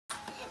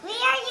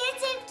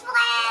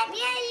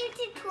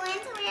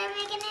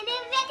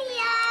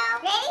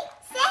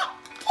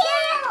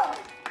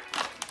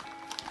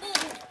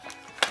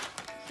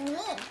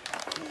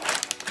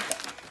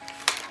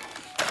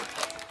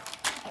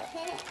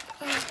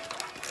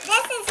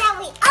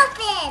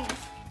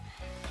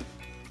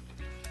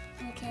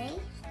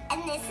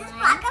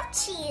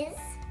cheese.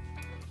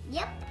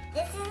 Yep.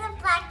 This is a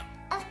block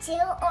of 2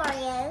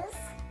 Oreos.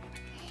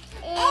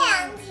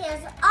 And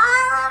here's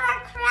all of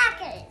our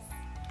crackers.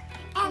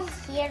 And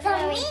here's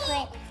where we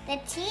put the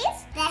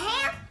cheese, the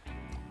ham.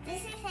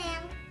 This is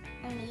ham.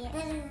 And this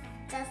is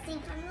dusty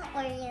from the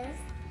Oreos.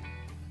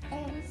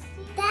 And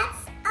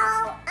that's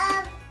all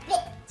of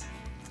it.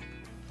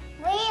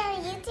 We are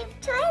YouTube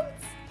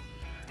Twins.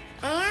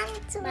 And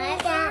we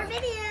got 2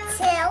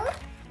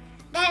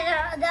 that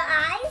are the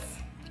eyes,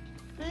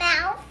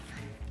 mouth.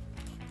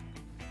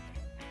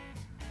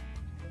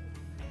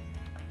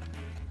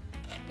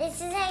 This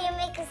is how you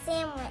make a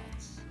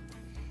sandwich.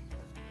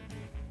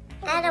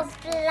 Add a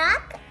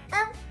block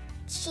of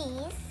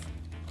cheese,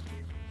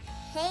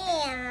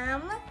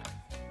 ham,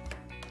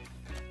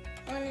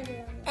 and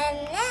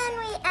then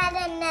we add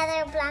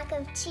another block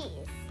of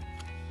cheese.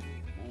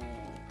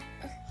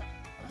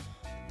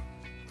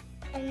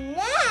 And then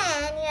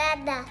you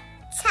add the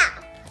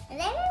top. And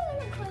then we're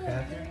going to put it.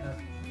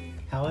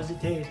 How does it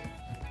taste?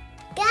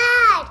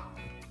 Good.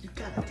 You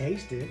gotta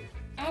taste it.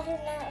 I do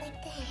not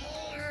like the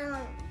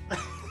ham.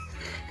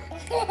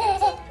 Give me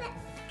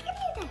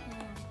the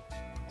ham.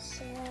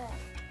 Sure.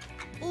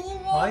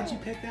 Why'd you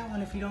pick that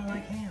one if you don't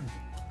like ham?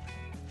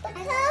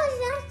 Because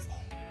that's...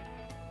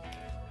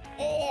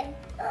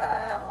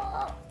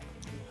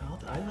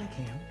 I like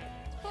ham.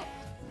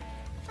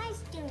 I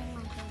still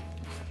like ham.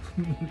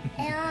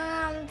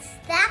 And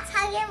that's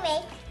how you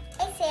make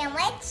a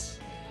sandwich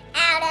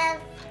out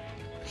of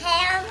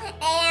ham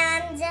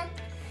and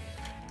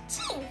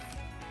cheese.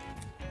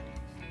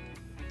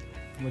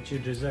 What's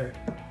your dessert?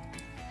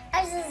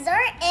 Our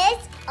dessert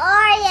is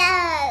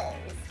Oreos.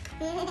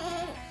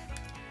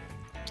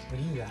 What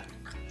do you got?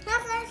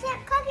 Chocolate chip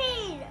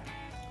cookies.